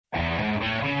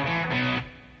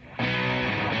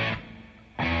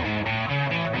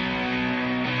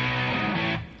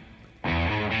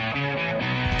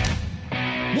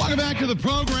Welcome back to the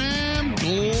program.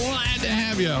 Glad to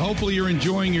have you. Hopefully you're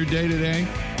enjoying your day today.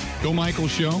 Bill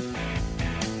Michaels Show.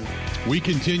 We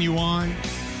continue on.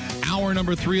 Hour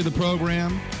number 3 of the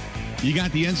program. You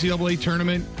got the NCAA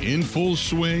tournament in full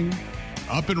swing,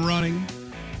 up and running.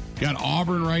 Got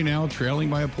Auburn right now trailing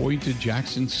by a point to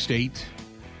Jackson State.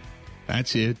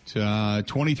 That's it.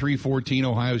 23-14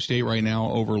 Ohio State right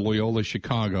now over Loyola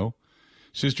Chicago.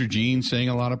 Sister Jean saying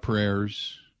a lot of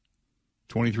prayers.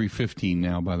 23-15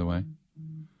 now, by the way.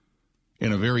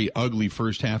 In a very ugly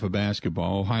first half of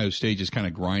basketball. Ohio State just kind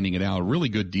of grinding it out. Really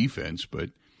good defense, but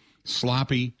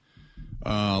sloppy.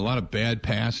 A lot of bad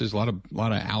passes, a lot of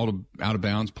out of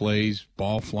bounds plays,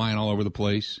 ball flying all over the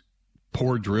place.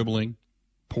 Poor dribbling,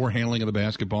 poor handling of the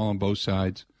basketball on both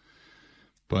sides.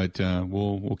 But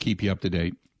we'll keep you up to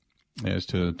date as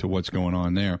to what's going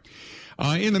on there.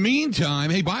 In the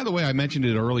meantime, hey, by the way, I mentioned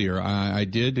it earlier. I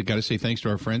got to say thanks to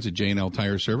our friends at J&L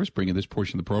Tire Service, bringing this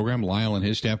portion of the program. Lyle and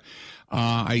his staff.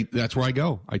 That's where I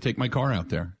go. I take my car out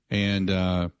there. And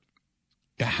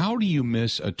how do you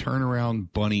miss a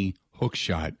turnaround bunny hook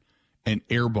shot and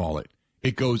airball it?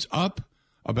 It goes up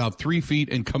about 3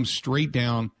 feet and comes straight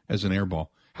down as an airball.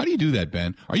 How do you do that,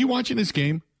 Ben? Are you watching this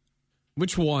game?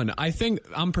 Which one? I think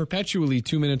I'm perpetually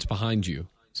 2 minutes behind you.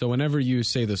 So whenever you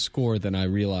say the score, then I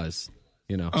realize,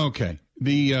 Okay.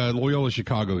 The Loyola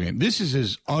Chicago game. This is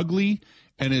as ugly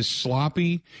and as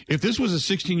sloppy. If this was a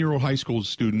 16-year-old high school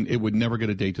student, it would never get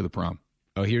a date to the prom.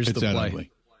 Oh, here's it's the that play.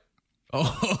 Ugly.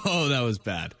 Oh, that was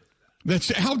bad. That's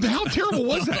how terrible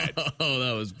was that? Oh,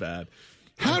 that was bad.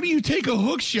 How do you take a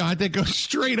hook shot that goes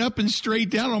straight up and straight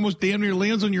down, almost damn near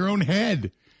lands on your own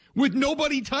head with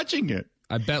nobody touching it?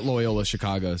 I bet Loyola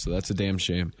Chicago, so that's a damn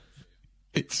shame.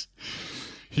 It's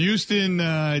Houston.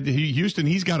 Houston,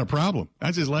 he's got a problem.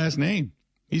 That's his last name.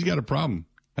 He's got a problem.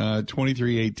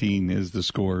 23-18 is the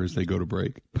score as they go to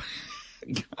break.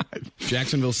 God.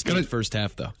 Jacksonville State first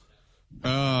half, though.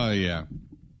 Oh, yeah.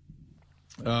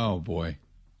 Oh, boy.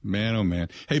 Man, oh, man.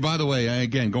 Hey, by the way,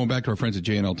 again, going back to our friends at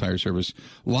J&L Tire Service,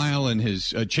 Lyle and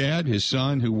his Chad, his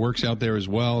son, who works out there as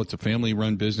well. It's a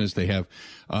family-run business. They have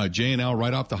J&L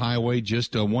right off the highway,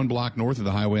 just 1 block north of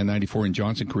the highway on 94 in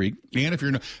Johnson Creek. And if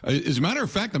you're as a matter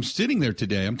of fact, I'm sitting there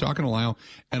today. I'm talking to Lyle,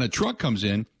 and a truck comes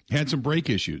in, had some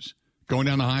brake issues going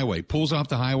down the highway, pulls off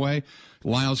the highway.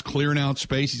 Lyle's clearing out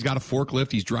space. He's got a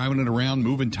forklift. He's driving it around,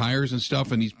 moving tires and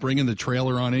stuff, and he's bringing the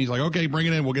trailer on in. He's like, okay, bring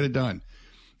it in. We'll get it done.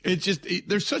 It's just,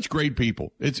 they're such great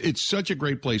people. It's such a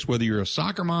great place, whether you're a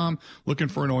soccer mom looking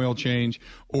for an oil change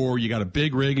or you got a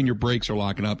big rig and your brakes are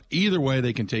locking up. Either way,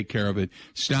 they can take care of it.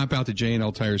 Stop out to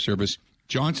J&L Tire Service,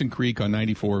 Johnson Creek on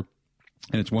 94,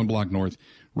 and it's 1 block north,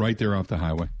 right there off the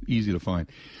highway. Easy to find.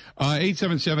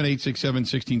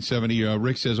 877-867-1670.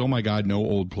 Rick says, oh, my God, no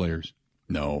old players.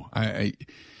 No.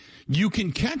 You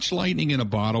can catch lightning in a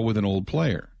bottle with an old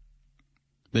player.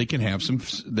 They can have some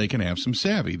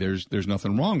savvy. There's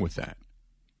nothing wrong with that.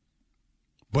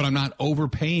 But I'm not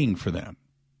overpaying for them.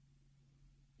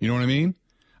 You know what I mean?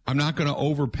 I'm not going to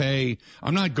overpay.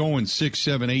 I'm not going $6,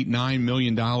 $7, $8, $9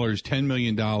 million, $10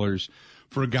 million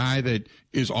for a guy that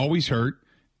is always hurt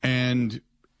and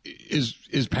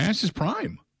is past his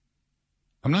prime.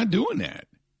 I'm not doing that.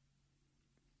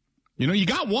 You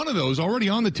got one of those already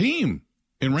on the team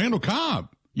in Randall Cobb.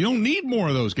 You don't need more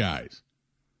of those guys.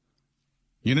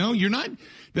 You're not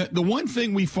the one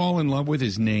thing we fall in love with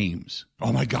is names.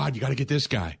 Oh, my God, you got to get this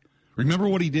guy. Remember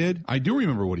what he did? I do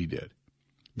remember what he did.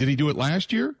 Did he do it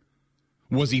last year?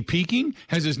 Was he peaking?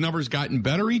 Has his numbers gotten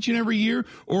better each and every year?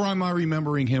 Or am I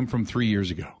remembering him from 3 years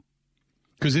ago?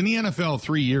 Because in the NFL,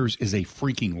 3 years is a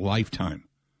freaking lifetime.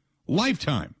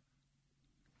 Lifetime.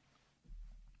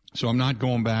 So I'm not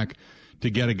going back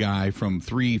to get a guy from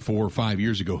 3, 4, 5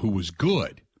 years ago who was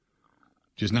good.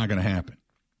 Just not going to happen.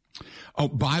 Oh,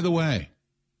 by the way,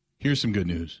 here's some good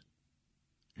news.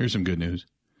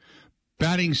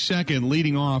 Batting second,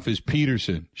 leading off is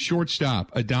Peterson. Shortstop,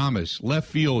 Adames. Left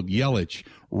field, Yelich.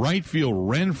 Right field,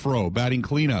 Renfroe, batting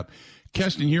cleanup.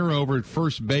 Keston Hero over at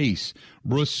first base.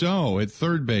 Brousseau at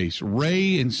third base.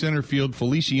 Ray in center field.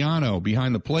 Feliciano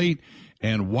behind the plate.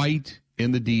 And White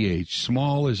in the DH.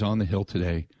 Small is on the hill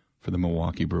today for the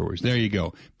Milwaukee Brewers. There you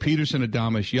go. Peterson,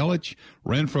 Adames, Yelich.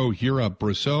 Renfroe, Hero,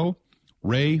 Brousseau.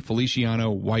 Ray,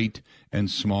 Feliciano, White, and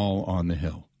Small on the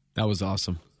hill. That was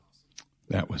awesome.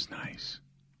 That was nice.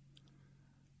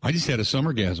 I just had a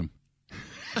summergasm.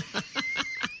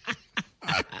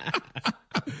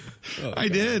 I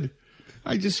did.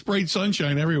 I just sprayed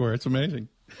sunshine everywhere. It's amazing.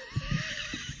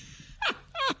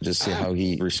 Just see how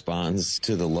he responds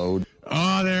to the load.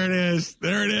 Oh, there it is.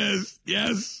 There it is.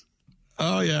 Yes.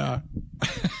 Oh, yeah.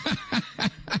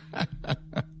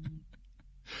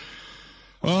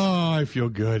 Oh, Oh, I feel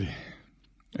good.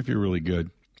 I feel really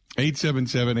good.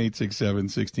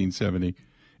 877-867-1670.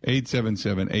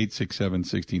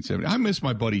 877-867-1670. I miss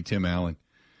my buddy Tim Allen.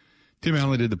 Tim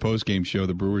Allen did the postgame show,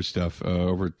 the Brewers stuff,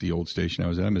 over at the old station I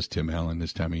was at. I miss Tim Allen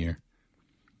this time of year.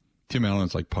 Tim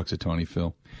Allen's like Puxatawny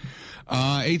Phil.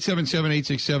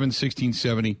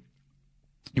 877-867-1670.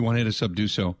 You want to hit us up, do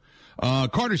so.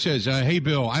 Carter says, hey,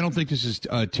 Bill, I don't think this is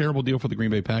a terrible deal for the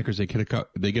Green Bay Packers. They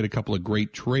get a couple of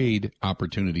great trade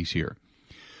opportunities here.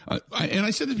 And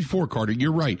I said this before, Carter.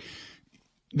 You're right.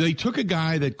 They took a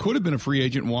guy that could have been a free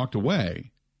agent and walked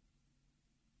away.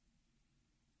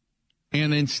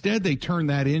 And instead, they turned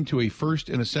that into a first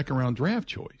and a second round draft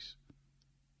choice.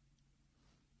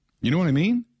 You know what I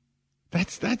mean?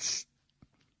 That's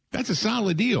a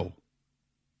solid deal.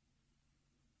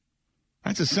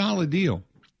 That's a solid deal.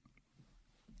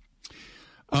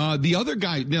 The other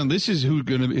guy, now this is who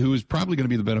is probably going to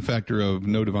be the benefactor of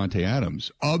no Davante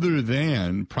Adams, other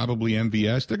than probably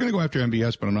MVS. They're going to go after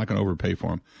MVS, but I'm not going to overpay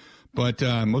for him. But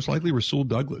most likely Rasul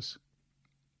Douglas.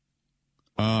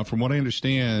 From what I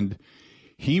understand,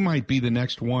 he might be the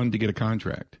next one to get a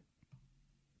contract.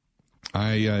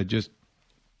 For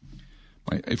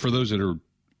those that are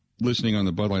listening on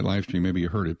the Bud Light live stream, maybe you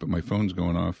heard it, but my phone's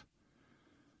going off.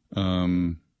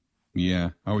 Yeah,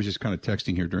 I was just kind of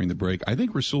texting here during the break. I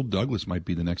think Rasul Douglas might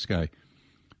be the next guy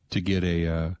to get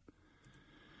a.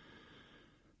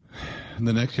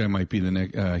 The next guy might be the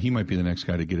next. He might be the next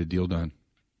guy to get a deal done.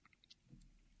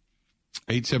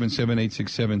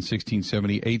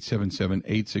 877-867-1670.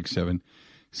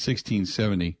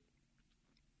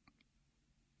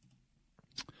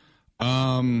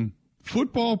 877-867-1670.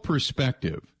 Football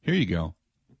perspective. Here you go.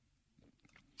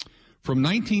 From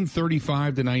 1935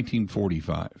 to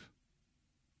 1945.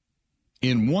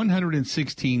 In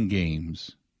 116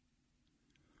 games,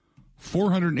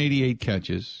 488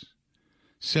 catches,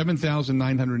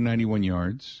 7,991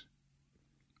 yards,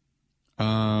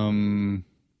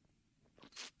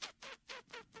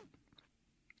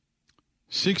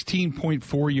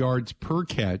 16.4 yards per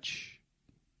catch.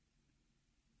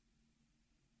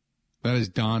 That is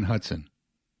Don Hutson.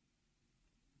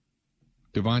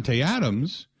 Davante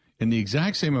Adams, in the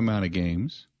exact same amount of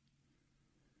games,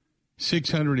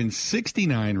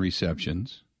 669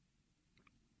 receptions,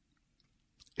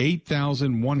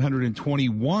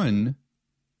 8,121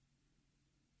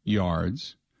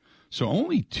 yards, so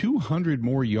only 200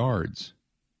 more yards.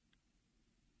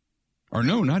 Or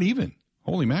no, not even.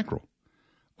 Holy mackerel.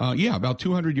 Yeah, about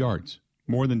 200 yards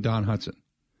more than Don Hutson.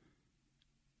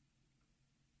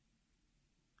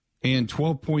 And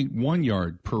 12.1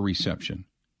 yard per reception.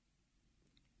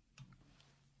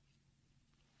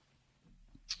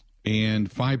 And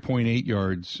 5.8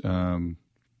 yards per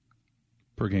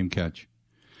game catch.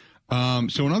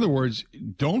 So in other words,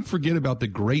 don't forget about the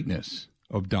greatness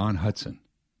of Don Hutson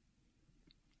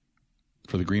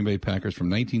for the Green Bay Packers from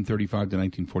 1935 to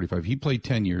 1945. He played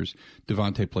 10 years.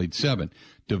 Davante played 7.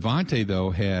 Davante,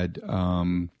 though, had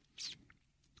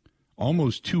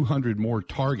almost 200 more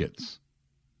targets.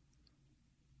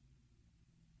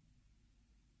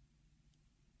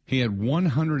 He had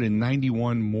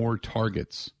 191 more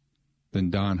targets than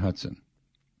Don Hutson.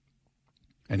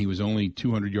 And he was only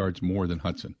 200 yards more than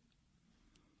Hutson.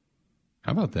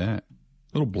 How about that?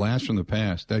 A little blast from the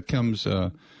past. That comes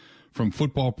from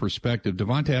Football Perspective.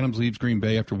 Davante Adams leaves Green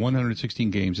Bay after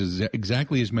 116 games, is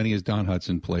exactly as many as Don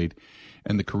Hutson played,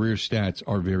 and the career stats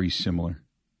are very similar.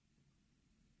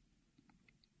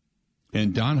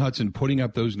 And Don Hutson putting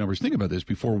up those numbers, think about this,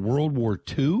 before World War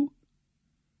II,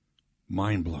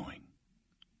 mind-blowing.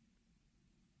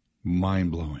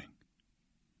 Mind-blowing.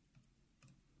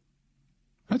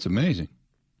 That's amazing.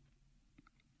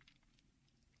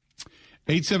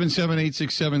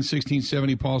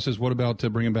 877-867-1670. Paul says, what about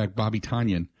bringing back Bobby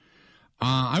Tonyan?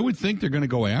 I would think they're going to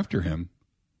go after him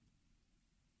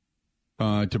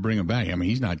to bring him back. I mean,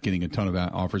 he's not getting a ton of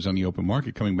offers on the open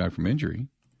market coming back from injury.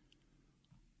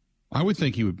 I would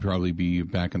think he would probably be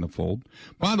back in the fold.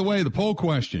 By the way, the poll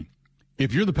question.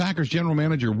 If you're the Packers general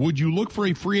manager, would you look for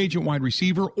a free agent wide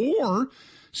receiver or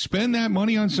spend that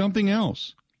money on something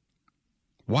else?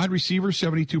 Wide receiver,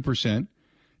 72%.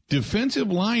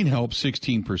 Defensive line help,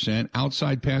 16%.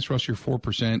 Outside pass rusher,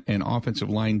 4%. And offensive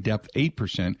line depth,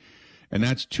 8%. And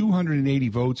that's 280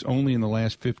 votes only in the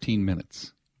last 15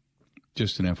 minutes.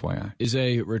 Just an FYI. Is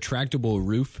a retractable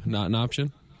roof not an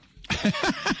option?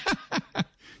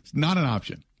 It's not an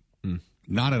option.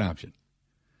 Not an option.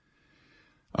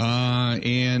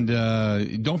 And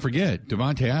don't forget,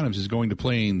 Davante Adams is going to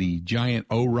play in the giant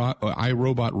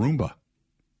iRobot Roomba.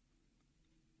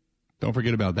 Don't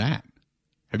forget about that.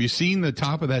 Have you seen the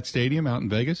top of that stadium out in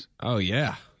Vegas? Oh,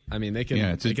 yeah. I mean, they can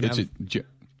have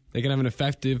an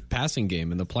effective passing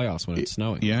game in the playoffs when it's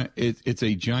snowing. Yeah, it's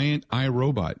a giant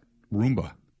iRobot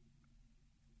Roomba.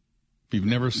 If you've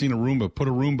never seen a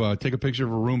Roomba, take a picture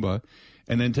of a Roomba,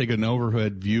 and then take an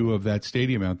overhead view of that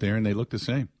stadium out there, and they look the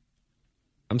same.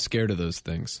 I'm scared of those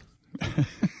things.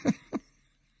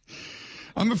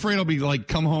 I'm afraid I'll be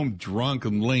come home drunk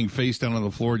and laying face down on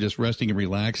the floor, just resting and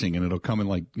relaxing, and it'll come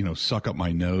and suck up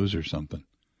my nose or something.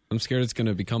 I'm scared it's going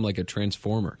to become like a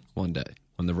transformer one day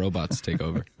when the robots take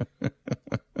over.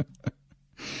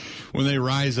 When they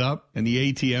rise up and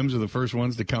the ATMs are the first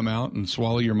ones to come out and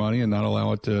swallow your money and not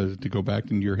allow it to go back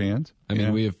into your hands. I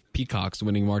mean, we have peacocks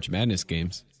winning March Madness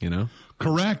games,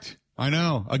 Correct. I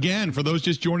know. Again, for those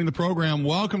just joining the program,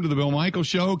 welcome to the Bill Michaels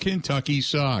Show. Kentucky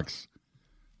sucks.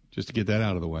 Just to get that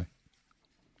out of the way.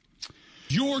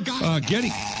 Your guy.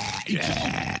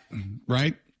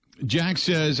 Right? Jack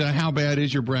says, how bad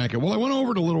is your bracket? Well, I went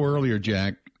over it a little earlier,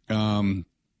 Jack.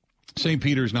 St.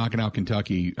 Peter's knocking out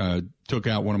Kentucky took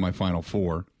out one of my Final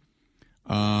Four.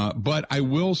 But I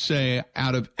will say,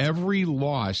 out of every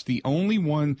loss, the only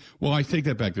one, well, I take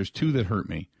that back. There's two that hurt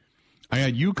me. I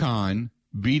had UConn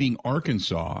beating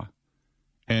Arkansas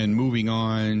and moving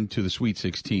on to the Sweet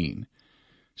 16.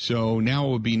 So now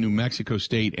it would be New Mexico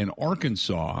State and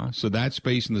Arkansas. So that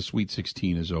space in the Sweet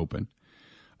 16 is open.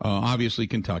 Obviously,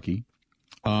 Kentucky.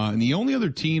 And the only other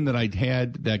team that I'd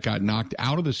had that got knocked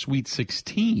out of the Sweet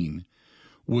 16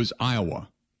 was Iowa.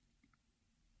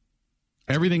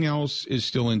 Everything else is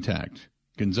still intact.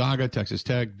 Gonzaga, Texas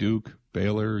Tech, Duke,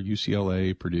 Baylor,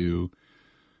 UCLA, Purdue,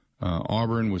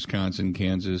 Auburn, Wisconsin,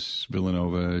 Kansas,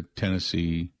 Villanova,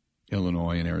 Tennessee,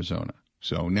 Illinois, and Arizona.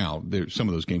 So now some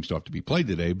of those games still have to be played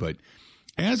today, but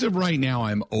as of right now,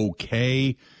 I'm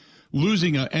okay.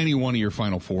 Losing any one of your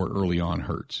Final Four early on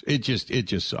hurts. It just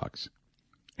sucks.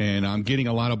 And I'm getting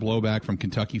a lot of blowback from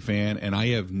Kentucky fan, and I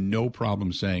have no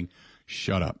problem saying,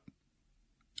 shut up.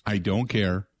 I don't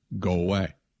care. Go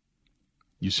away.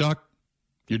 You suck.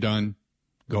 You're done.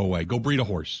 Go away. Go breed a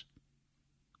horse.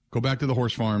 Go back to the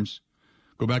horse farms.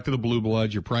 Go back to the Blue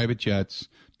Bloods, your private jets,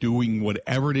 doing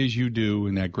whatever it is you do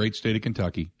in that great state of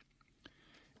Kentucky,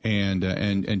 and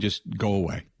just go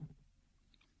away.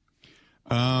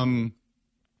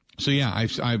 So yeah,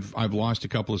 I've lost a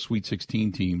couple of Sweet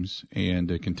 16 teams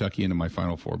and Kentucky into my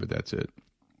Final Four, but that's it.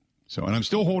 So, and I'm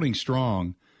still holding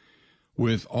strong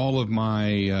with all of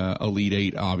my Elite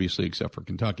Eight, obviously, except for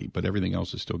Kentucky, but everything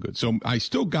else is still good. So I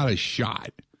still got a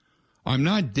shot. I'm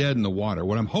not dead in the water.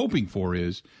 What I'm hoping for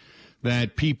is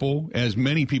that people, as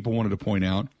many people wanted to point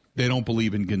out, they don't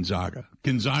believe in Gonzaga.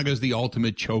 Gonzaga's the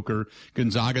ultimate choker.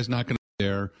 Gonzaga's not going to be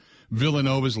there.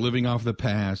 Villanova's living off the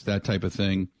past, that type of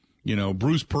thing.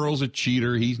 Bruce Pearl's a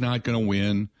cheater. He's not going to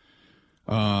win.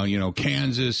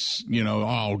 Kansas,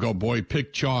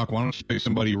 pick chalk. Why don't you pick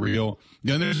somebody real?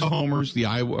 Then there's the homers, the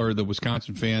Iowa or the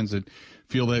Wisconsin fans that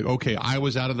feel that, okay,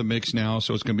 Iowa's out of the mix now,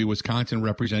 so it's going to be Wisconsin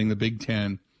representing the Big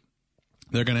Ten.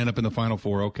 They're going to end up in the Final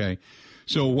Four. Okay.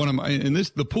 So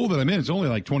the pool that I'm in is only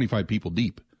like 25 people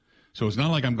deep. So it's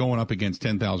not like I'm going up against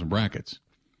 10,000 brackets.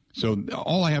 So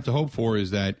all I have to hope for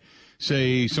is that,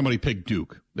 say somebody picked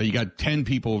Duke, that you got 10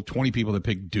 people, 20 people that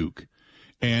picked Duke,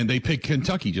 and they pick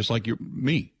Kentucky just like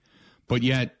me. But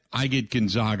yet I get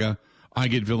Gonzaga, I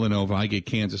get Villanova, I get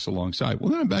Kansas alongside. Well,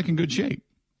 then I'm back in good shape.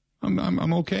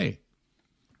 I'm okay.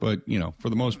 But, for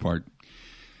the most part,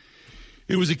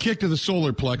 it was a kick to the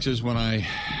solar plexus when I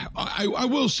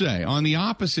will say, on the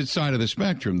opposite side of the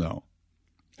spectrum, though,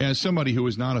 as somebody who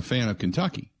is not a fan of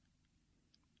Kentucky,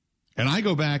 and I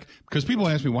go back, because people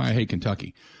ask me why I hate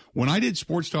Kentucky. When I did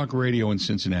sports talk radio in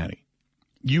Cincinnati,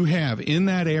 you have in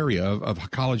that area of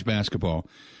college basketball,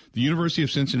 the University of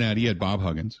Cincinnati, you had Bob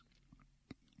Huggins,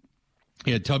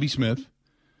 you had Tubby Smith,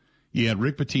 you had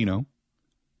Rick Pitino,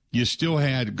 you still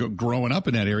had, growing up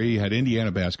in that area, you had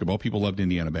Indiana basketball. People loved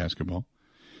Indiana basketball.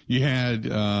 You had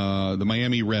the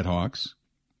Miami Redhawks.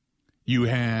 You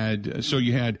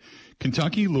had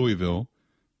Kentucky, Louisville,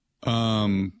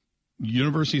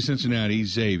 University of Cincinnati,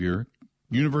 Xavier,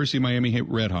 University of Miami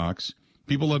Redhawks.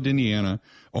 People loved Indiana.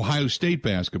 Ohio State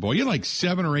basketball. You had like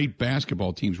 7 or 8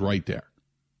 basketball teams right there,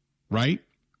 right?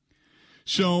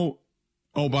 So,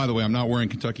 by the way, I'm not wearing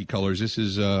Kentucky colors. This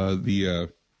is the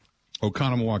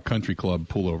Oconomowoc Country Club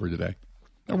pullover today.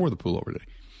 I wore the pullover today.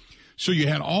 So you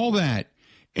had all that.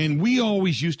 And we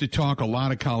always used to talk a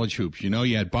lot of college hoops.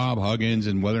 You had Bob Huggins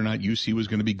and whether or not UC was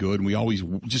going to be good. And we always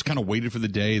just kind of waited for the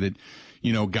day that,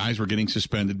 guys were getting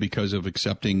suspended because of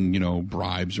accepting,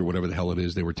 bribes or whatever the hell it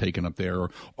is they were taking up there.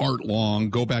 Or Art Long.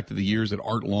 Go back to the years that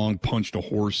Art Long punched a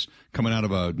horse coming out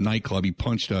of a nightclub. He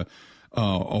punched a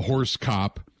a horse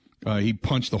cop. He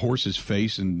punched the horse's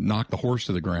face and knocked the horse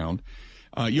to the ground.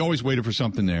 You always waited for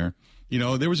something there. You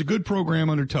know, there was a good program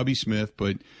under Tubby Smith,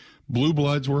 but blue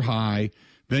bloods were high.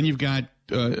 Then you've got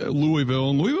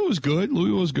Louisville, and Louisville was good.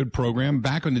 Louisville was a good program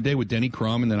back in the day with Denny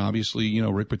Crum, and then obviously, you know,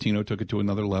 Rick Pitino took it to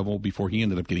another level before he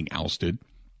ended up getting ousted.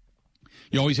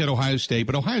 You always had Ohio State,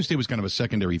 but Ohio State was kind of a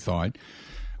secondary thought.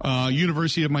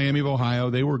 University of Miami of Ohio,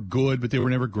 they were good, but they were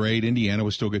never great. Indiana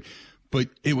was still good. But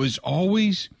it was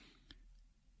always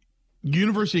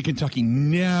University of Kentucky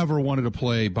never wanted to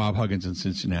play Bob Huggins in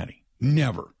Cincinnati.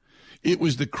 Never. It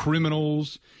was the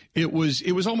criminals. It was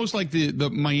almost like the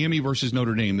Miami versus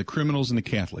Notre Dame, the criminals and the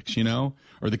Catholics, you know,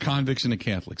 or the convicts and the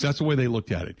Catholics. That's the way they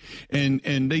looked at it.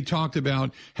 And they talked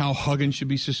about how Huggins should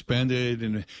be suspended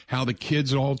and how the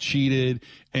kids all cheated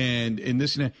and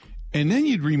this and that. And then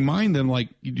you'd remind them, like,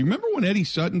 do you remember when Eddie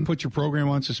Sutton put your program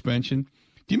on suspension?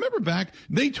 Do you remember back?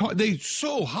 They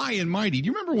so high and mighty. Do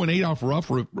you remember when Adolph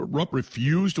Rupp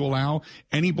refused to allow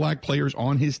any black players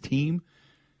on his team?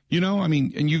 You know, I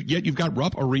mean, and yet you've got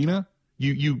Rupp Arena.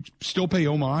 You still pay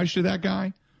homage to that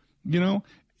guy. You know,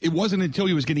 it wasn't until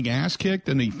he was getting ass kicked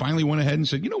and he finally went ahead and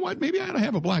said, you know what, maybe I ought to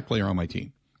have a black player on my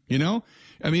team. You know,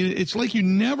 I mean, it's like you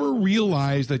never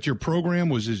realized that your program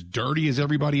was as dirty as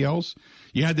everybody else.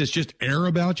 You had this just air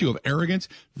about you of arrogance.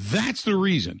 That's the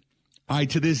reason I,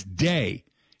 to this day,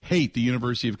 hate the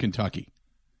University of Kentucky.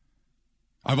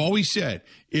 I've always said,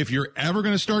 if you're ever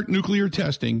going to start nuclear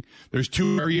testing, there's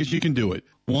two areas you can do it.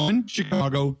 One,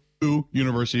 Chicago. Two,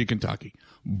 University of Kentucky.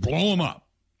 Blow them up.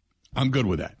 I'm good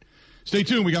with that. Stay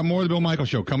tuned. We got more of the Bill Michaels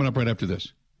Show coming up right after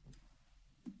this.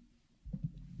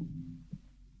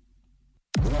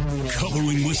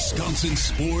 Covering Wisconsin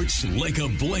sports like a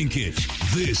blanket.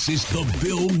 This is the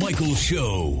Bill Michaels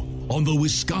Show on the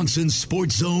Wisconsin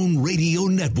Sports Zone Radio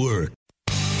Network.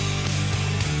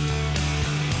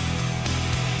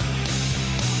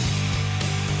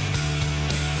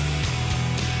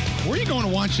 Where are you going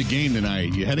to watch the game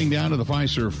tonight? You heading down to the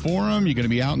Fiserv Forum? You're going to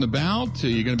be out and about?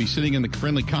 You're going to be sitting in the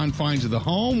friendly confines of the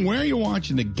home? Where are you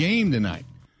watching the game tonight?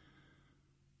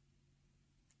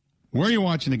 Where are you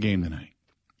watching the game tonight?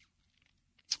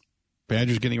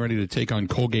 Badgers getting ready to take on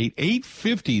Colgate.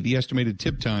 8:50, the estimated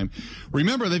tip time.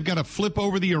 Remember, they've got to flip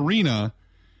over the arena.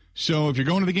 So if you're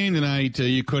going to the game tonight,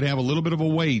 you could have a little bit of a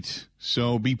wait.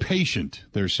 So be patient,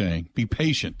 they're saying. Be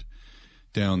patient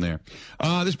down there.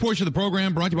 This portion of the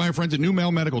program brought to you by our friends at New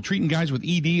Mel Medical, treating guys with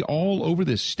ED all over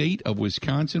the state of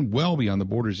Wisconsin, well beyond the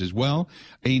borders as well.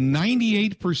 A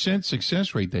 98%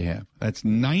 success rate they have. That's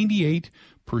 98%.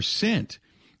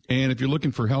 And if you're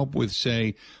looking for help with,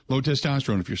 say, low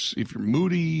testosterone, if you're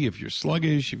moody, if you're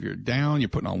sluggish, if you're down, you're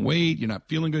putting on weight, you're not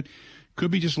feeling good,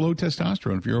 could be just low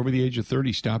testosterone. If you're over the age of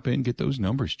 30, stop in, get those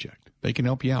numbers checked. They can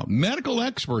help you out. Medical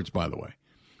experts, by the way.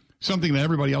 Something that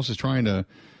everybody else is trying to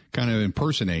kind of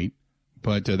impersonate,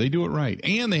 but they do it right.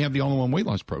 And they have the all-in-one weight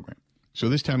loss program. So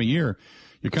this time of year,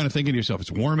 you're kind of thinking to yourself, it's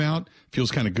warm out,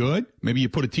 feels kind of good. Maybe you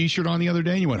put a T-shirt on the other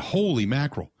day and you went, holy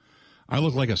mackerel, I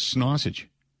look like a sausage.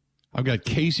 I've got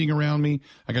casing around me.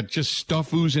 I got just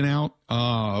stuff oozing out.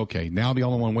 Okay, now the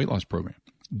all-in-one weight loss program.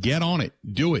 Get on it.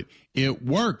 Do it. It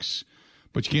works.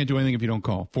 But you can't do anything if you don't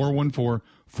call.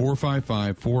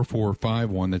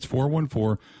 414-455-4451. That's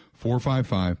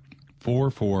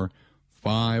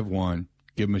 414-455-4451.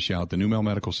 Give them a shout. The New Mel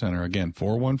Medical Center. Again,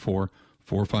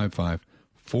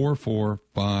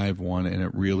 414-455-4451. And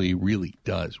it really, really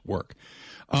does work.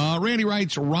 Randy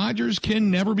writes, Rodgers can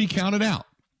never be counted out.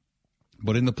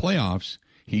 But in the playoffs,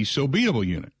 he's so beatable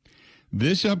unit.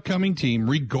 This upcoming team,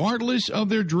 regardless of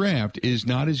their draft, is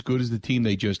not as good as the team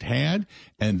they just had,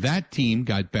 and that team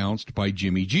got bounced by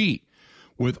Jimmy G.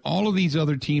 With all of these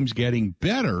other teams getting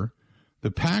better, the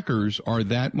Packers are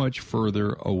that much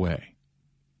further away.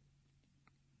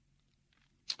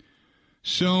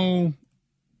 So,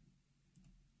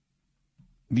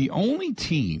 the only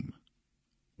team,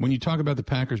 when you talk about the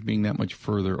Packers being that much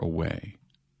further away,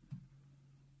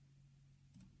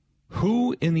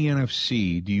 who in the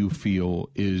NFC do you feel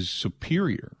is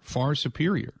superior, far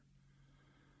superior?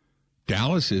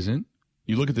 Dallas isn't.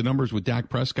 You look at the numbers with Dak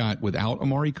Prescott without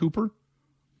Amari Cooper.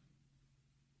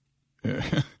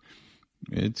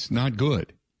 It's not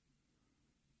good.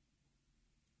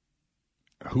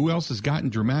 Who else has gotten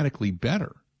dramatically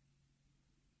better?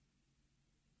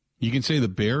 You can say the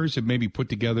Bears have maybe put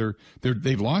together,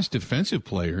 they've lost defensive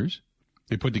players.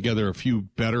 They put together a few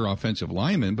better offensive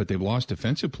linemen, but they've lost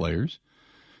defensive players.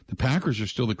 The Packers are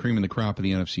still the cream of the crop of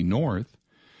the NFC North.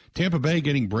 Tampa Bay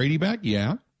getting Brady back?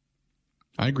 Yeah,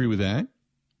 I agree with that.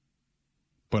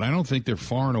 But I don't think they're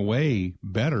far and away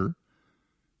better.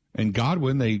 And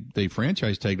Godwin, they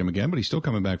franchise tagged him again, but he's still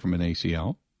coming back from an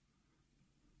ACL.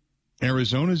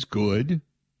 Arizona's good,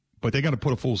 but they got to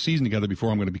put a full season together before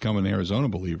I'm going to become an Arizona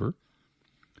believer.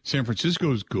 San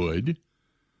Francisco's good.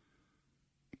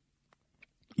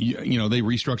 You know, they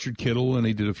restructured Kittle and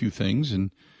they did a few things,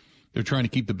 and they're trying to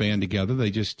keep the band together.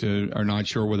 They just are not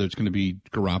sure whether it's going to be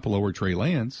Garoppolo or Trey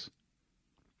Lance.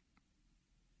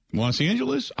 Los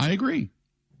Angeles, I agree.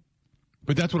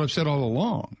 But that's what I've said all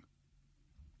along.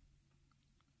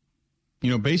 You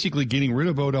know, basically getting rid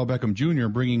of Odell Beckham Jr.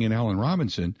 and bringing in Allen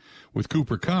Robinson with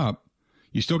Cooper Kupp.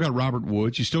 You still got Robert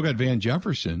Woods. You still got Van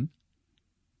Jefferson.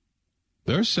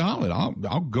 They're solid.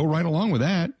 I'll go right along with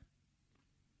that.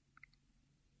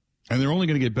 And they're only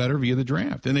going to get better via the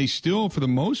draft. And they still, for the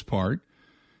most part,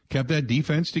 kept that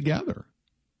defense together.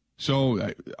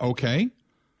 So, okay,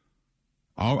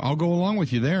 I'll go along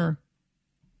with you there.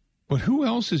 But who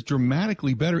else is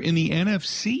dramatically better in the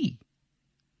NFC?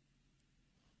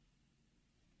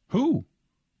 Who?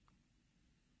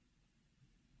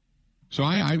 So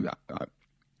I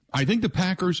think the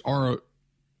Packers are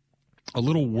a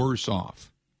little worse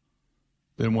off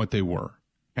than what they were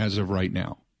as of right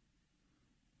now.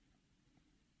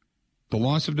 The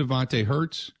loss of Devontae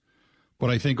hurts, but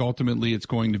I think ultimately it's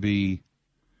going to be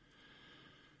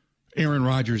Aaron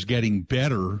Rodgers getting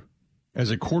better as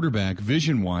a quarterback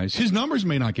vision-wise. His numbers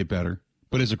may not get better,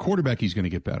 but as a quarterback he's going to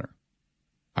get better.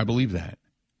 I believe that.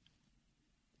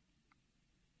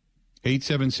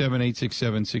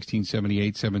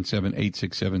 877-867-1670,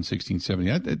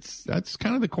 877-867-1670. That's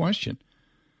kind of the question.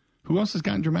 Who else has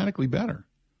gotten dramatically better?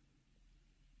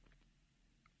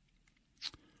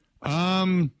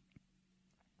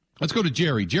 Let's go to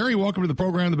Jerry. Jerry, welcome to the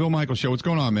program, The Bill Michaels Show. What's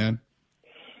going on, man?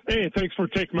 Hey, thanks for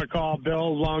taking my call,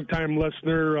 Bill. Long-time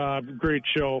listener. Great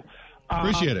show.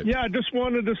 Appreciate it. Yeah, I just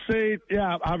wanted to say,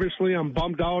 obviously I'm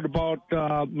bummed out about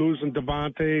losing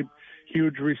Devontae.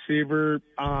 Huge receiver.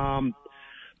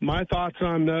 My thoughts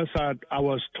on this, I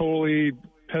was totally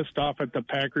pissed off at the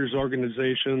Packers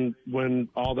organization when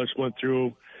all this went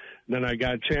through. Then I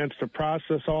got a chance to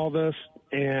process all this,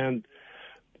 and,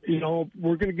 you know,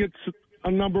 we're going to get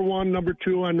a number one, number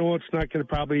two. I know it's not going to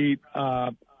probably,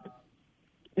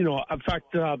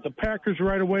 affect the Packers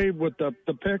right away with the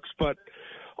picks, but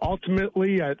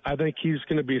ultimately I think he's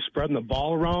going to be spreading the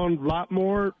ball around a lot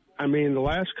more. I mean, the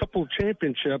last couple of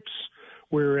championships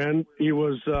we were in, he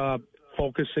was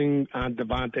focusing on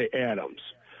Devontae Adams.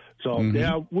 So,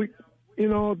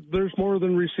 there's more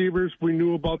than receivers. We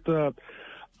knew about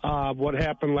what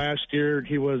happened last year.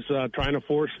 He was trying to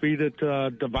force feed it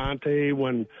to Devontae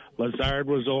when Lazard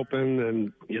was open,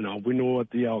 and, we knew what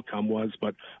the outcome was.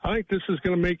 But I think this is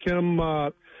going to make him,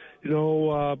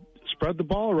 spread the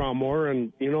ball around more,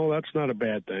 and, that's not a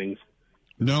bad thing.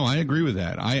 No, I agree with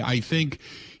that. I think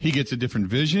he gets a different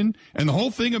vision. And the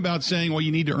whole thing about saying, well,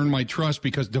 you need to earn my trust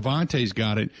because Devontae's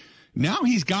got it. Now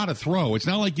he's got to throw. It's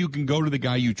not like you can go to the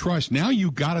guy you trust. Now you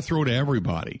got to throw to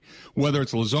everybody, whether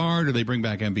it's Lazard or they bring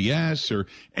back MVS or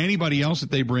anybody else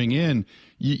that they bring in.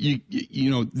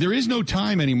 There is no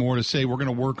time anymore to say we're going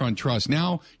to work on trust.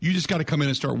 Now you just got to come in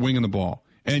and start winging the ball.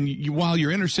 And while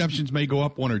your interceptions may go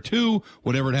up one or two,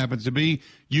 whatever it happens to be,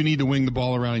 you need to wing the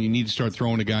ball around and you need to start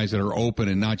throwing to guys that are open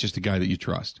and not just the guy that you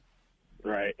trust.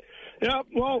 Right. Yeah,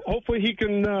 well, hopefully he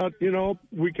can,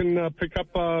 we can pick up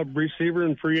a receiver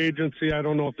in free agency. I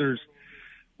don't know if there's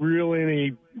really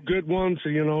any good ones,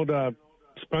 to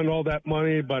spend all that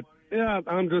money. But, yeah,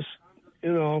 I'm just,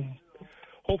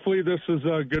 hopefully this is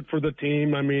good for the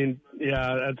team. I mean,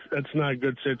 yeah, that's not a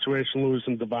good situation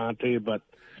losing Devontae, but,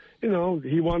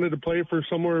 he wanted to play for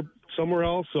somewhere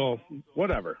else, so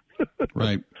whatever.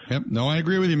 Right. Yep. No, I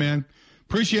agree with you, man.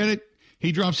 Appreciate it.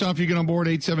 He drops off. You get on board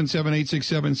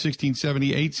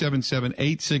 877-867-1670,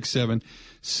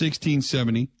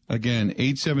 877-867-1670. Again,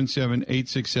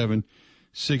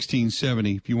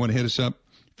 877-867-1670. If you want to hit us up,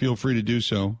 feel free to do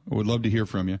so. I would love to hear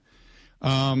from you.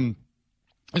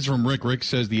 It's from Rick. Rick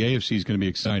says the AFC is going to be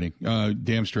exciting.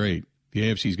 Damn straight. The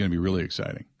AFC is going to be really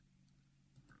exciting.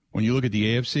 When you look at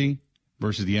the AFC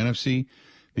versus the NFC,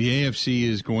 the AFC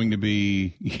is going to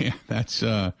be,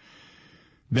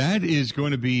 that is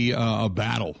going to be a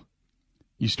battle.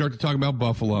 You start to talk about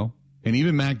Buffalo, and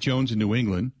even Mac Jones in New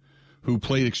England, who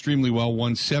played extremely well,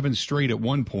 won 7 straight at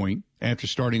one point after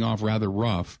starting off rather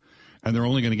rough, and they're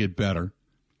only going to get better.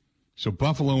 So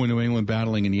Buffalo and New England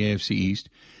battling in the AFC East.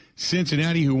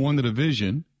 Cincinnati, who won the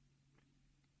division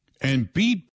and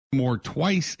beat more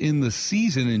twice in the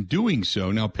season in doing so.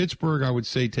 Now, Pittsburgh, I would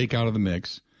say, take out of the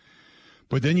mix.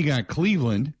 But then you got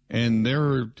Cleveland, and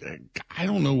I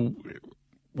don't know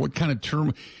what kind of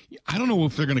term. I don't know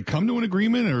if they're going to come to an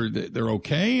agreement or they're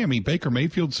okay. I mean, Baker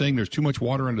Mayfield's saying there's too much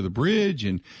water under the bridge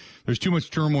and there's too much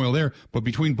turmoil there. But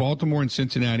between Baltimore and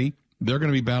Cincinnati, they're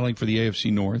going to be battling for the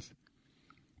AFC North.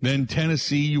 Then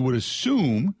Tennessee, you would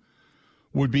assume,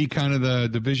 would be kind of the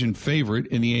division favorite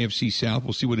in the AFC South.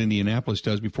 We'll see what Indianapolis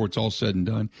does before it's all said and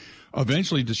done.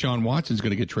 Eventually, Deshaun Watson's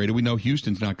going to get traded. We know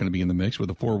Houston's not going to be in the mix with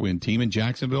a 4-win team. In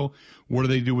Jacksonville, what do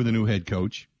they do with a new head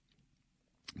coach?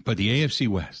 But the AFC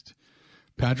West,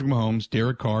 Patrick Mahomes,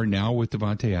 Derek Carr, now with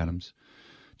Devontae Adams,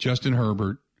 Justin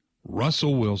Herbert,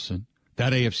 Russell Wilson.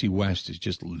 That AFC West is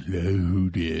just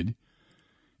loaded.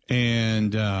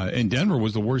 And Denver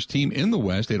was the worst team in the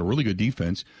West. They had a really good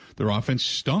defense. Their offense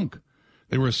stunk.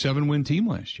 They were a 7-win team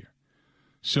last year.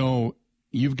 So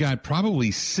you've got probably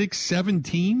 6-7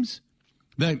 teams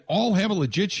that all have a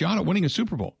legit shot at winning a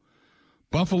Super Bowl.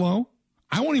 Buffalo,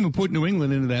 I won't even put New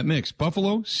England into that mix.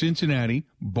 Buffalo, Cincinnati,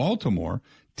 Baltimore,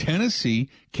 Tennessee,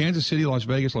 Kansas City, Las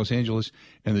Vegas, Los Angeles,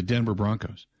 and the Denver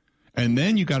Broncos. And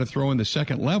then you got to throw in the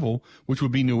second level, which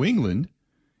would be New England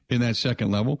in that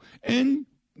second level, and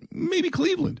maybe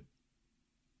Cleveland.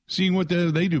 Seeing what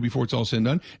they do before it's all said and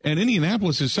done. And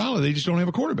Indianapolis is solid. They just don't have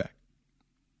a quarterback.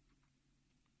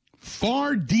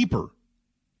 Far deeper,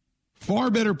 far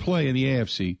better play in the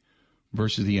AFC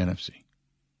versus the NFC.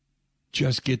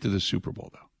 Just get to the Super Bowl,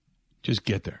 though. Just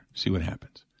get there. See what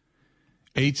happens.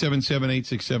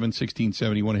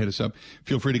 877-867-1670. You want to hit us up?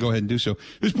 Feel free to go ahead and do so.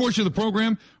 This portion of the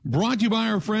program brought to you by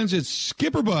our friends at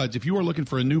Skipper Buds. If you are looking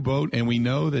for a new boat, and we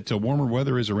know that warmer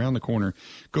weather is around the corner,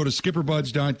 go to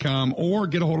skipperbuds.com or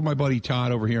get a hold of my buddy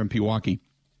Todd over here in Pewaukee.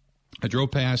 I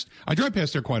drive past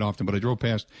there quite often, but I drove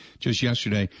past just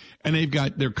yesterday, and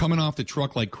they're coming off the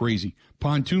truck like crazy.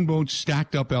 Pontoon boats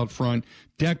stacked up out front,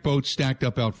 deck boats stacked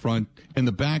up out front. In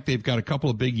the back, they've got a couple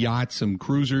of big yachts, some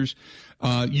cruisers,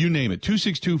 you name it.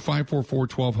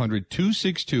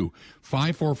 262-544-1200,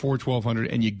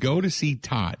 262-544-1200, and you go to see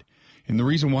Todd. And the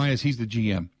reason why is he's the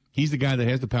GM. He's the guy that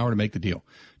has the power to make the deal.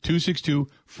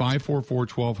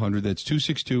 262-544-1200. That's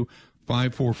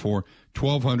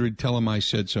 262-544-1200. Tell him I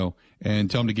said so,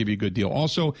 and tell him to give you a good deal.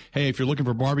 Also, hey, if you're looking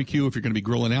for barbecue, if you're going to be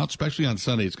grilling out, especially on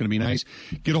Sunday, it's going to be nice.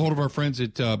 Get a hold of our friends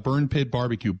at Burn Pit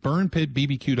Barbecue,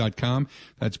 burnpitbbq.com.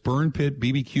 That's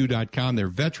burnpitbbq.com. They're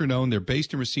veteran-owned. They're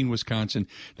based in Racine, Wisconsin.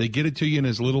 They get it to you in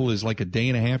as little as like a day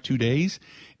and a half, 2 days,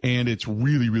 and it's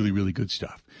really, really, really good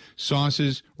stuff.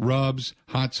 Sauces, rubs,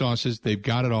 hot sauces, they've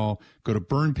got it all. Go to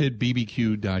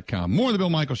burnpitbbq.com. More of the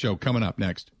Bill Michaels Show coming up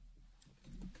next.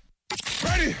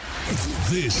 Ready?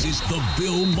 This is the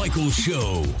Bill Michaels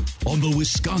Show on the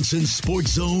Wisconsin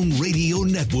Sports Zone Radio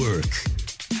Network.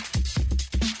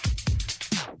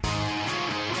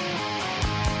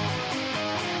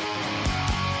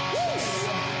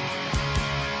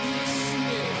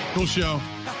 Cool show.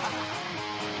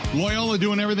 Loyola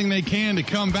doing everything they can to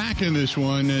come back in this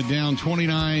one, down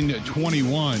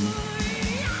 29-21.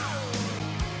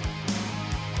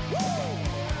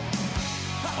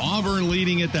 Auburn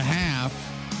leading at the half.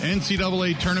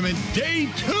 NCAA tournament day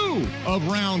 2 of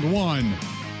round 1.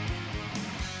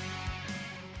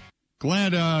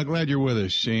 Glad you're with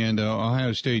us. And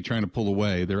Ohio State trying to pull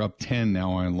away. They're up 10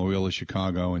 now on Loyola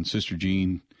Chicago, and Sister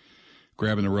Jean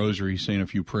grabbing the rosary, saying a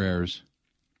few prayers.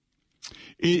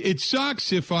 It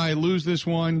sucks if I lose this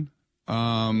one,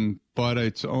 but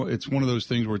it's one of those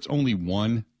things where it's only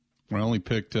one. I only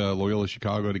picked Loyola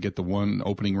Chicago to get the one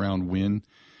opening round win,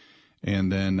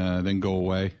 and then go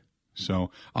away.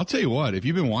 So I'll tell you what, if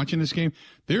you've been watching this game,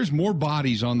 there's more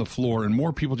bodies on the floor and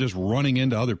more people just running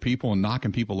into other people and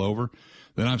knocking people over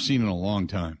than I've seen in a long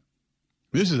time.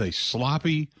 This is a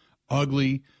sloppy,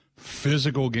 ugly,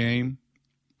 physical game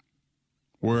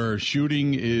where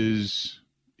shooting is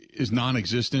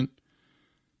non-existent.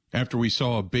 After we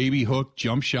saw a baby hook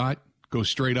jump shot go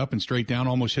straight up and straight down,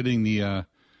 almost hitting the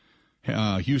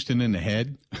Houston in the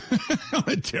head.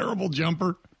 A terrible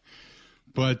jumper.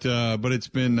 But it's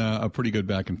been a pretty good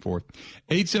back and forth.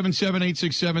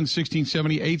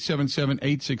 877-867-1670,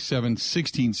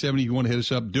 877-867-1670. If you want to hit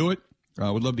us up, do it.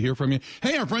 Would love to hear from you.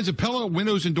 Hey, our friends at Pella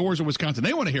Windows and Doors of Wisconsin,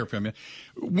 they want to hear from you.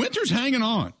 Winter's hanging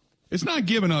on. It's not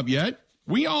giving up yet.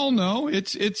 We all know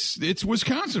it's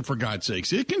Wisconsin, for God's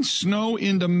sakes. It can snow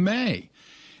into May.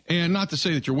 And not to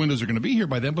say that your windows are going to be here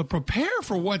by then, but prepare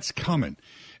for what's coming.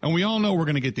 And we all know we're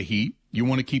going to get the heat. You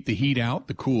want to keep the heat out,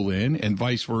 the cool in, and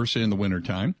vice versa in the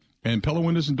wintertime. And Pella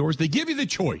Windows and Doors, they give you the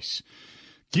choice.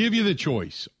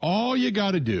 All you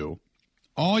got to do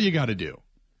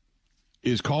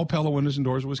is call Pella Windows and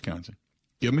Doors of Wisconsin.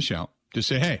 Give them a shout. Just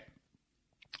say, hey,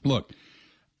 look,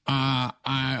 I'm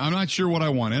not sure what I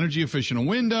want. Energy efficient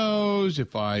windows.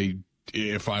 If I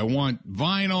if I want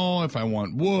vinyl, if I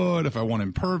want wood, if I want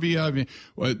Impervia. I mean,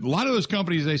 a lot of those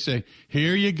companies, they say,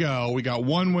 here you go. We got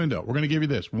one window. We're going to give you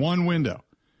this. One window.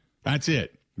 That's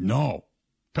it. No.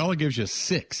 Pella gives you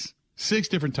six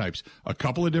different types. A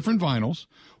couple of different vinyls,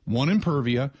 one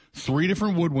Impervia, 3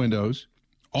 different wood windows,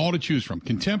 all to choose from.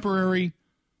 Contemporary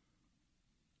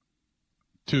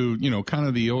to, kind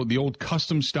of the old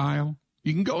custom style.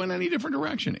 You can go in any different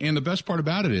direction. And the best part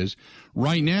about it is,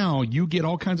 right now, you get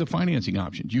all kinds of financing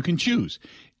options. You can choose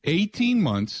 18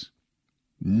 months,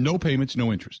 no payments,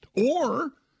 no interest.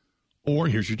 Or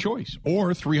here's your choice. Or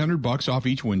 $300 off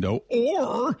each window.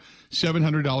 Or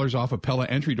 $700 off a Pella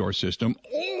entry door system.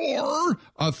 Or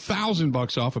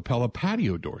 $1,000 off a Pella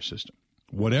patio door system.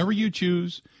 Whatever you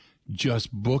choose,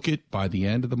 just book it by the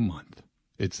end of the month.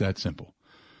 It's that simple.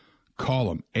 Call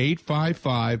them,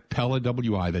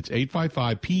 855-PELLA-WI. That's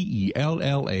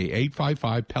 855-PELLA,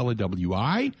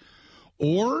 855-PELLA-WI.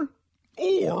 Or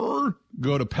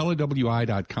go to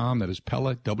PellaWI.com. That is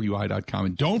PellaWI.com.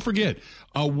 And don't forget,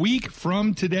 a week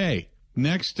from today,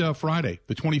 next Friday,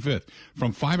 the 25th,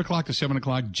 from 5 o'clock to 7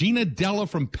 o'clock, Gina Della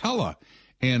from Pella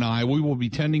and we will be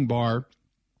tending bar,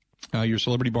 your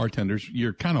celebrity bartenders,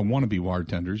 your kind of wannabe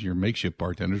bartenders, your makeshift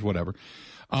bartenders, whatever.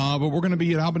 But we're going to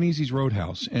be at Albanese's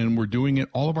Roadhouse, and we're doing it,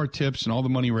 all of our tips and all the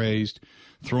money raised,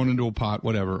 thrown into a pot,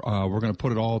 whatever. We're going to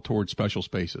put it all towards Special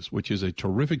Spaces, which is a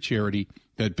terrific charity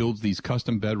that builds these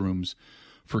custom bedrooms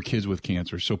for kids with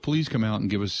cancer. So please come out and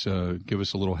give us a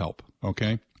little help,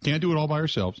 okay? Can't do it all by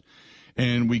ourselves.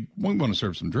 And we want to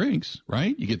serve some drinks,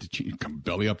 right? You get to come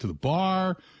belly up to the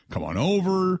bar, come on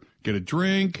over, get a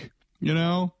drink,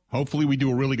 Hopefully we do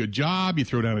a really good job. You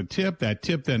throw down a tip. That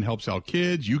tip then helps out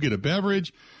kids. You get a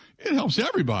beverage. It helps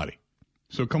everybody.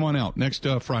 So come on out next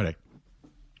Friday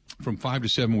from 5 to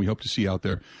 7. We hope to see you out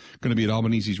there. Going to be at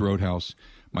Albanese's Roadhouse.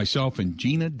 Myself and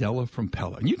Gina Della from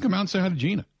Pella. And you can come out and say hi to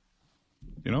Gina.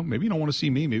 Maybe you don't want to see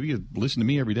me. Maybe you listen to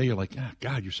me every day. You're like,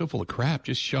 God, you're so full of crap.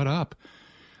 Just shut up.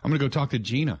 I'm going to go talk to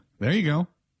Gina. There you go.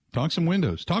 Talk some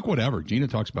windows. Talk whatever. Gina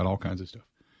talks about all kinds of stuff.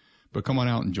 But come on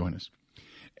out and join us.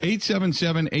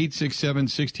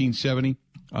 877-867-1670.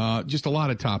 Just a lot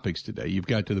of topics today. You've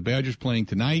got the Badgers playing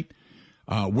tonight.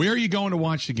 Where are you going to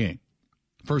watch the game?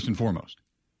 First and foremost.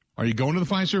 Are you going to the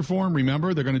Fiserv Forum?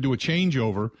 Remember, they're going to do a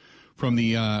changeover from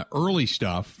the early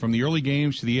stuff, from the early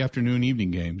games to the afternoon,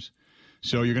 evening games.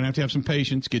 So you're going to have some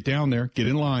patience. Get down there. Get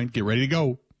in line. Get ready to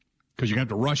go. Because you're going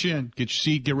to have to rush in. Get your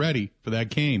seat. Get ready for that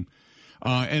game.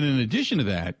 And in addition to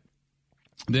that,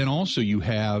 then also you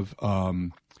have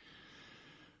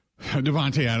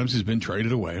Devontae Adams has been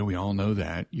traded away. We all know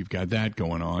that. You've got that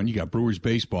going on. You got Brewers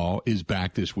baseball is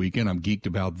back this weekend. I'm geeked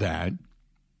about that.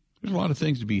 There's a lot of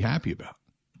things to be happy about.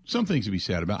 Some things to be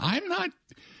sad about. I'm not,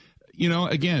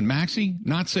 again, Maxie,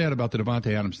 not sad about the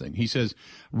Devontae Adams thing. He says,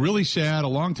 really sad, a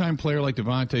longtime player like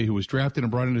Devontae who was drafted and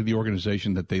brought into the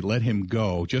organization that they let him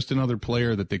go. Just another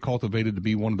player that they cultivated to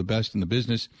be one of the best in the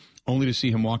business, only to see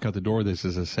him walk out the door. This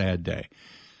is a sad day.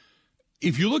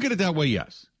 If you look at it that way,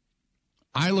 yes.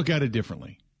 I look at it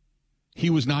differently. He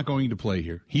was not going to play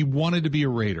here. He wanted to be a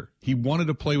Raider. He wanted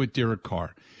to play with Derek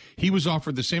Carr. He was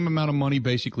offered the same amount of money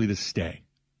basically to stay.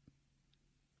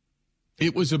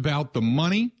 It was about the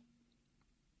money.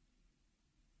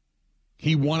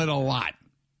 He wanted a lot.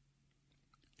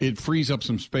 It frees up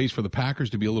some space for the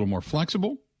Packers to be a little more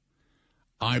flexible.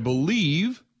 I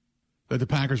believe that the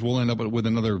Packers will end up with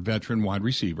another veteran wide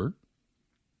receiver.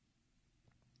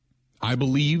 I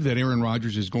believe that Aaron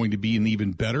Rodgers is going to be an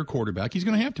even better quarterback. He's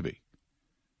going to have to be.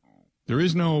 There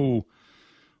is no,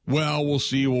 we'll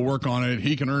see, we'll work on it,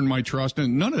 he can earn my trust,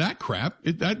 and none of that crap.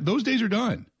 Those days are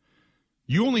done.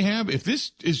 You only have, if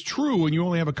this is true and you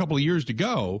only have a couple of years to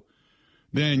go,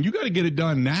 then you got to get it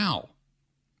done now.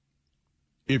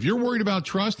 If you're worried about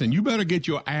trust, then you better get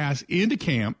your ass into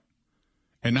camp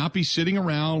and not be sitting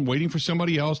around waiting for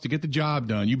somebody else to get the job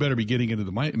done. You better be getting into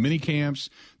the mini camps,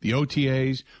 the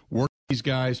OTAs, working with these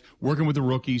guys, working with the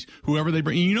rookies, whoever they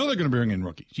bring. You know they're going to bring in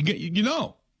rookies. You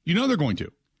know they're going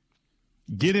to.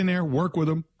 Get in there, work with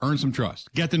them, earn some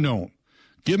trust. Get to know them.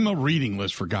 Give them a reading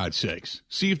list, for God's sakes.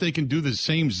 See if they can do the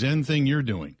same Zen thing you're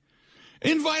doing.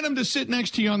 Invite them to sit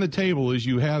next to you on the table as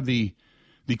you have the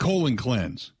colon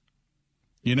cleanse.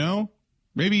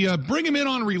 Maybe bring them in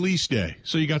on release day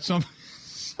so you got something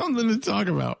to talk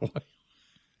about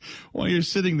while you're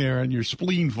sitting there and your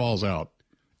spleen falls out.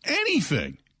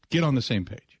 Anything. Get on the same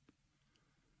page.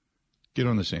 Get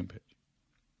on the same page.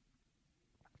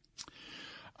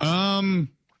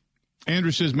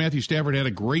 Andrew says Matthew Stafford had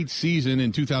a great season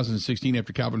in 2016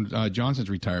 after Calvin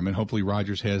Johnson's retirement. Hopefully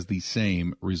Rodgers has the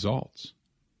same results.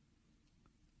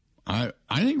 I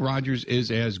think Rodgers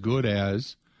is as good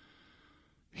as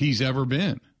he's ever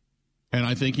been. And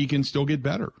I think he can still get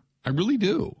better. I really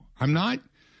do. I'm not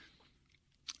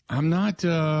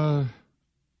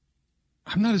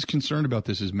as concerned about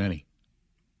this as many.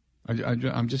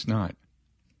 I'm just not.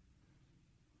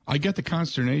 I get the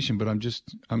consternation, but I'm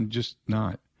just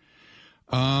not.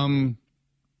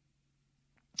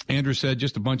 Andrew said,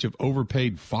 just a bunch of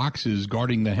overpaid foxes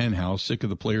guarding the hen house. Sick of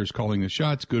the players calling the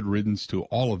shots. Good riddance to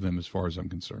all of them as far as I'm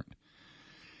concerned.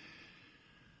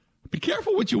 Be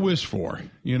careful what you wish for,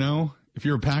 you know. If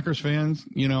you're a Packers fan,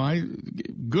 you know,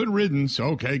 good riddance.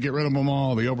 Okay, get rid of them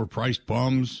all, the overpriced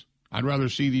bums. I'd rather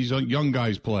see these young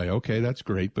guys play. Okay, that's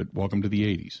great, but welcome to the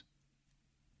 80s.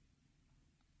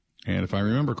 And if I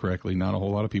remember correctly, not a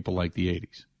whole lot of people like the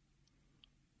 80s.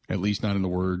 At least not in the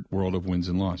world of wins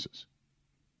and losses.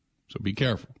 So be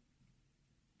careful.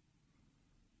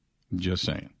 Just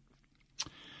saying.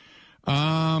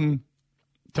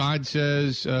 Todd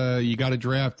says you got to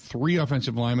draft 3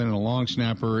 offensive linemen and a long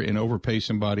snapper and overpay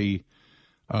somebody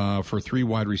for 3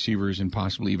 wide receivers and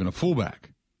possibly even a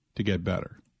fullback to get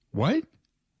better. What?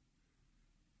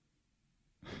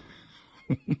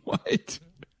 What?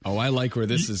 Oh, I like where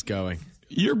this is going.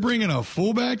 You're bringing a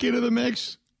fullback into the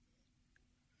mix?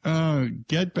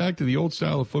 Get back to the old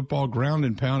style of football, ground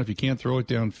and pound if you can't throw it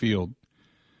downfield.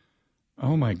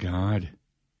 Oh, my God.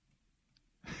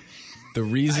 The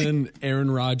reason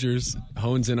Aaron Rodgers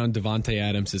hones in on Devontae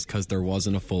Adams is because there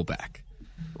wasn't a fullback.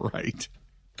 Right.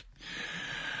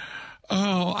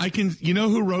 Oh, you know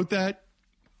who wrote that?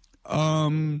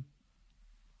 I'm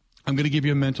going to give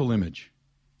you a mental image.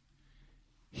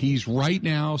 He's right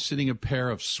now sitting a pair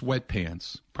of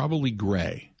sweatpants, probably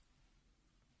gray.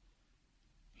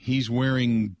 He's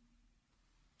wearing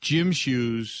gym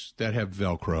shoes that have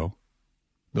Velcro.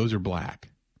 Those are black.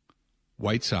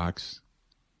 White socks.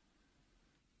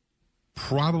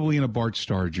 Probably in a Bart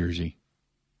Starr jersey.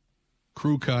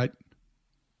 Crew cut.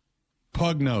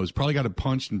 Pug nose. Probably got it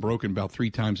punched and broken about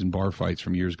 3 times in bar fights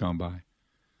from years gone by.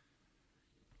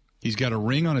 He's got a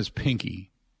ring on his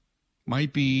pinky.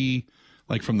 Might be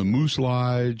like from the Moose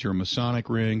Lodge or Masonic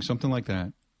ring, something like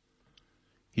that.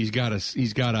 He's got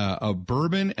a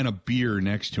bourbon and a beer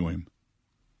next to him.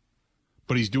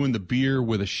 But he's doing the beer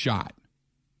with a shot.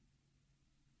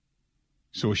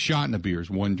 So a shot and a beer is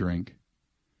 1 drink.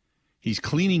 He's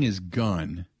cleaning his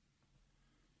gun.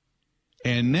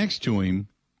 And next to him,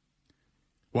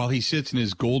 while he sits in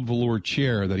his gold velour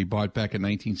chair that he bought back in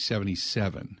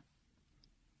 1977,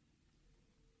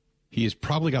 he has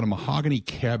probably got a mahogany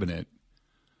cabinet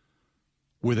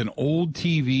with an old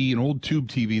TV, an old tube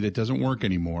TV that doesn't work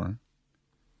anymore,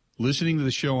 listening to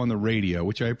the show on the radio,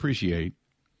 which I appreciate.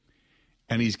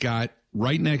 And he's got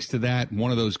right next to that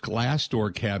one of those glass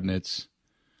door cabinets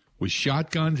with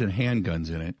shotguns and handguns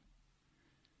in it.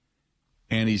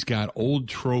 And he's got old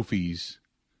trophies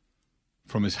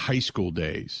from his high school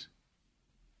days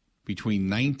between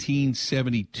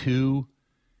 1972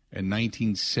 and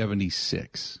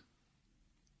 1976.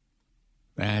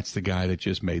 That's the guy that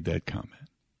just made that comment.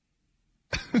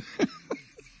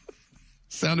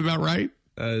 Sound about right?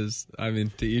 To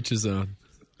each his own.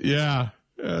 Yeah.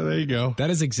 There you go. That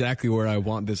is exactly where I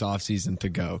want this offseason to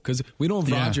go. Because we don't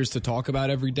have Rodgers to talk about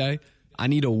every day. I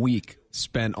need a week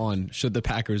spent on should the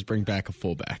Packers bring back a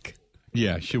fullback.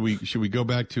 Yeah, should we go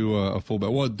back to a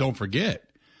fullback? Well, don't forget,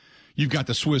 you've got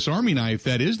the Swiss Army knife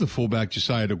that is the fullback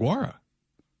Josiah DeGuara.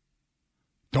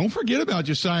 Don't forget about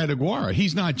Josiah DeGuara.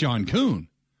 He's not John Kuhn,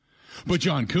 but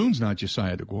John Kuhn's not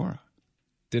Josiah DeGuara.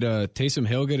 Did Taysom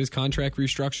Hill get his contract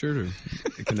restructured,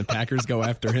 or can the Packers go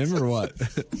after him, or what?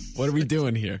 What are we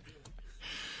doing here?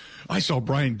 I saw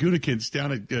Brian Gutekunst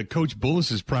down at Coach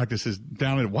Bullis's practices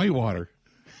down at Whitewater.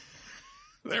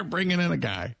 They're bringing in a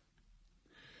guy.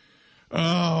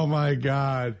 Oh, my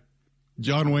God.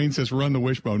 John Wayne says, run the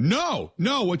wishbone. No.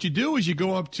 What you do is you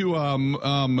go up to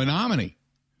Menominee,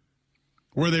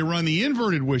 where they run the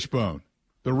inverted wishbone,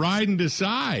 the ride and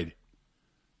decide.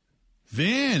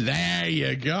 Then, there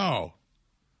you go.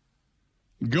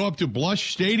 Go up to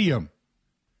Blush Stadium.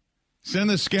 Send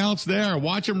the scouts there.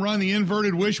 Watch them run the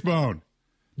inverted wishbone.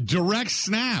 Direct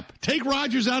snap. Take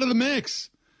Rodgers out of the mix.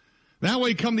 That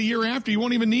way, come the year after, you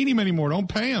won't even need him anymore. Don't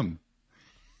pay him.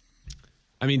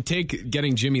 I mean, take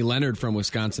getting Jimmy Leonard from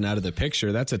Wisconsin out of the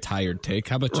picture. That's a tired take.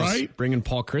 How about just bringing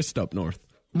Paul Christ up north?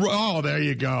 Oh, there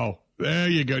you go. There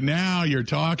you go. Now you're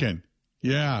talking.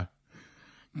 Yeah.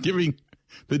 Giving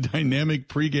the dynamic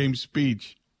pregame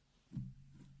speech.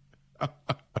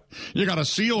 You got a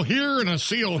seal here and a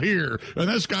seal here. And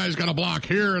this guy's got a block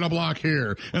here and a block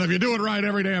here. And if you do it right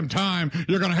every damn time,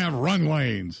 you're going to have run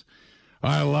lanes.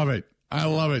 I love it. I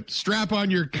love it. Strap on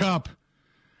your cup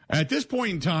At this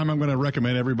point in time, I'm going to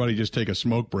recommend everybody just take a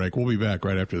smoke break. We'll be back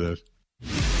right after this.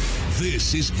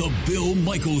 This is the Bill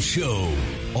Michaels Show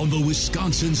on the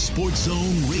Wisconsin Sports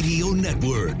Zone Radio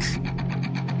Network.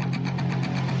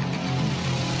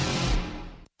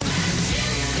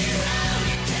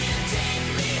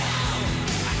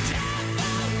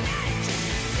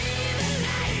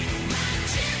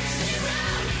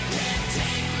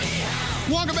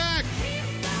 Welcome back.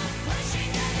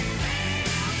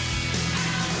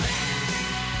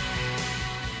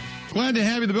 Glad to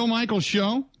have you. The Bill Michaels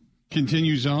Show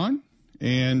continues on,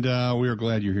 and we are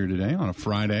glad you're here today on a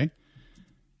Friday.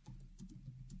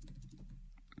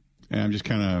 And I'm just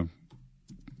kind of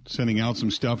sending out some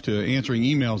stuff to answering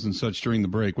emails and such during the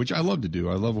break, which I love to do.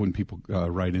 I love when people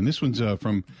write in. This one's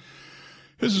from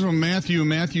Matthew.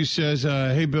 Matthew says,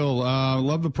 "Hey Bill,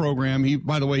 love the program."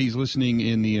 By the way, he's listening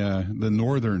in the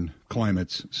northern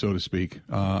climates, so to speak,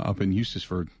 up in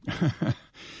Eustisford.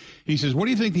 He says, "What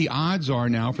do you think the odds are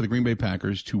now for the Green Bay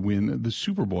Packers to win the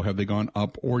Super Bowl? Have they gone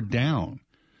up or down?"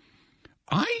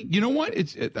 You know what?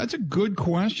 That's a good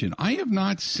question. I have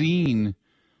not seen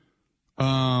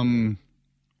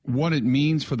what it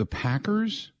means for the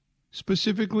Packers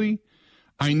specifically.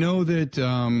 I know that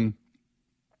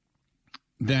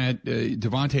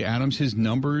Devontae Adams, his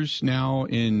numbers now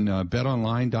in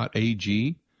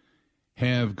betonline.ag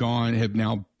have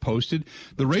now posted.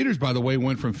 The Raiders, by the way,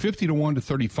 went from 50-1 to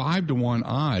 35-1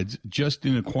 odds just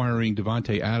in acquiring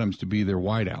Devontae Adams to be their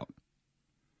wideout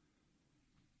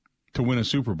to win a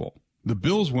Super Bowl. The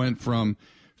Bills went from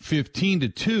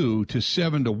 15-2 to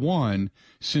 7-1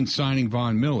 since signing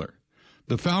Von Miller.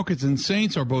 The Falcons and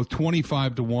Saints are both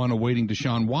 25-1 awaiting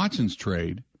Deshaun Watson's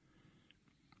trade.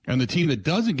 And the team that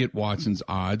doesn't get Watson's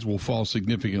odds will fall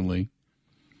significantly.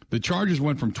 The Chargers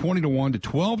went from 20-1 to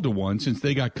 12-1 since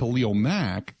they got Khalil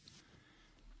Mack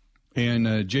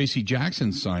and J.C.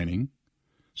 Jackson signing.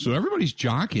 So everybody's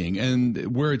jockeying.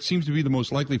 And where it seems to be the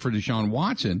most likely for Deshaun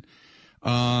Watson,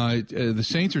 the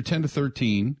Saints are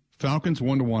 10-13, Falcons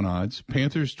 1-1 odds,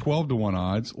 Panthers 12-1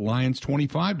 odds, Lions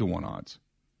 25-1 odds.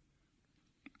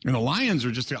 And the Lions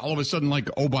are just all of a sudden like,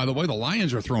 oh, by the way, the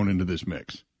Lions are thrown into this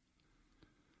mix.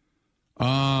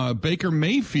 Baker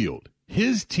Mayfield,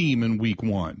 his team in week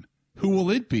 1. Who will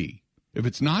it be? If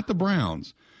it's not the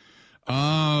Browns,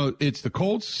 it's the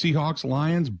Colts, Seahawks,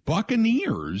 Lions,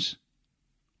 Buccaneers,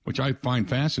 which I find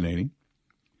fascinating,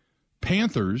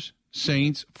 Panthers,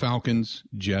 Saints, Falcons,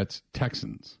 Jets,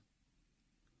 Texans.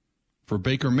 For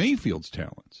Baker Mayfield's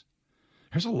talents.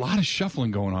 There's a lot of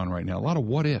shuffling going on right now, a lot of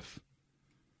what if.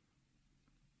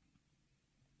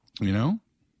 You know?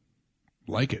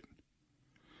 Like it.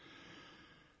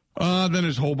 Then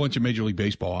there's a whole bunch of Major League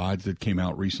Baseball odds that came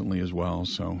out recently as well,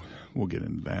 so we'll get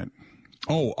into that.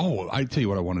 Oh, I tell you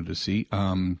what I wanted to see.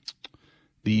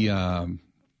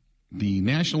 The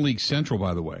National League Central,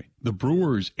 by the way, the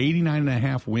Brewers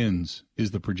 89.5 wins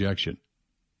is the projection.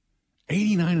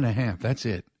 89.5, that's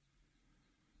it.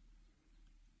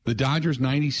 The Dodgers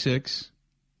 96,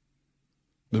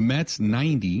 the Mets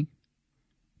 90,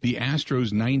 the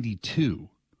Astros 92.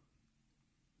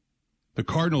 The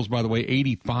Cardinals, by the way,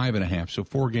 85.5, so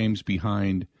 4 games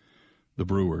behind the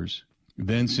Brewers.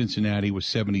 Then Cincinnati was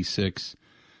 76,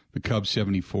 the Cubs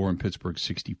 74, and Pittsburgh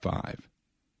 65.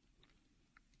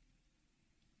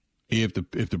 If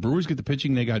the Brewers get the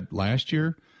pitching they got last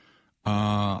year,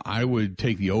 I would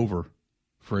take the over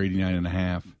for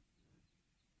 89.5.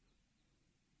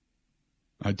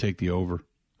 I'd take the over.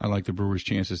 I like the Brewers'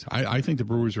 chances. I think the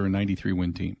Brewers are a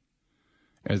 93-win team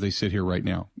as they sit here right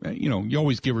now. You know, you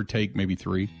always give or take maybe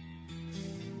 3.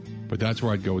 But that's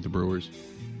where I'd go with the Brewers.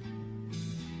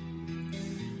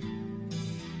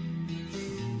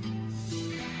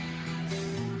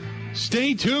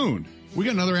 Stay tuned. We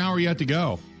got another hour yet to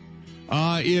go.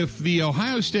 If the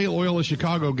Ohio State Loyola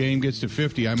Chicago game gets to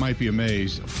 50, I might be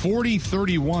amazed.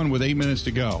 40-31 with 8 minutes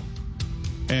to go.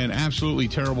 And absolutely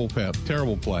terrible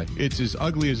play. It's as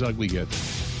ugly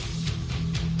gets.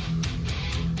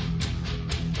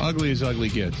 Ugly as ugly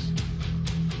gets.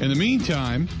 In the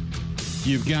meantime,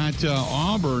 you've got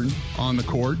Auburn on the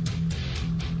court.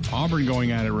 Auburn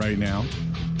going at it right now.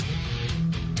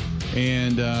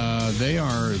 And they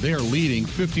are leading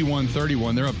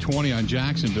 51-31. They're up 20 on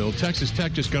Jacksonville. Texas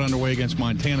Tech just got underway against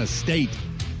Montana State.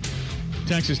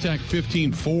 Texas Tech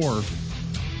 15-4.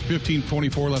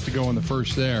 15-24 left to go in the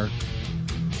first there.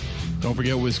 Don't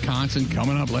forget Wisconsin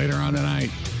coming up later on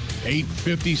tonight.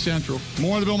 8:50 Central.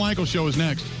 More of the Bill Michaels Show is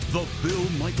next. The Bill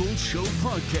Michaels Show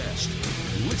podcast.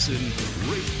 Listen,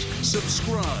 rate,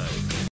 subscribe.